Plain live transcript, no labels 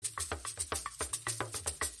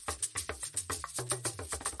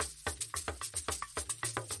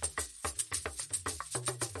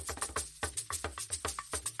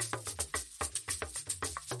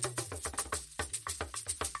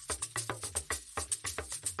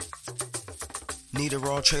Need a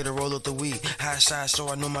raw tray to roll up the weed. High side so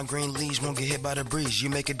I know my green leaves won't get hit by the breeze. You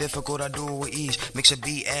make it difficult, I do it with ease. Mix a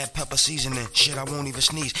beat, add pepper seasoning. Shit, I won't even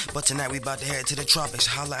sneeze. But tonight we about to head to the tropics.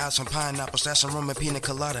 Holla out some pineapples, that's some rum and pina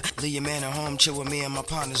colada. Leave your man at home, chill with me and my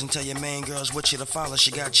partners. And tell your main girls what you to follow.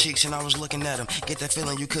 She got cheeks and I was looking at them. Get that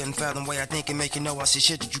feeling you couldn't fathom. Way I think and make you know I see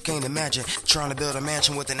shit that you can't imagine. Trying to build a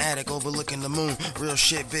mansion with an attic overlooking the moon. Real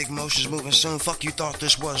shit, big motions moving soon. Fuck you thought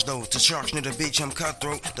this was though. To sharks near the beach, I'm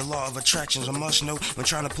cutthroat. The law of attraction's a must know. When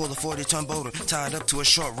trying to pull a 40-ton boulder, tied up to a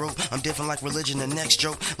short rope. I'm different like religion, the next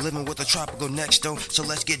joke. Living with a tropical next door. So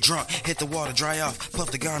let's get drunk, hit the water, dry off,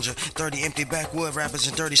 puff the ganja. 30 empty backwood rappers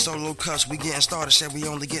and 30 solo cuts. We getting started, said we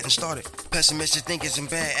only getting started. Pessimistic thinkers and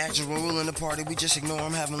bad actions were ruling the party. We just ignore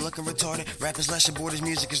them, having looking retarded. Rappers less aboard his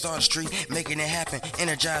music is artistry, making it happen.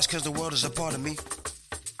 Energized cause the world is a part of me.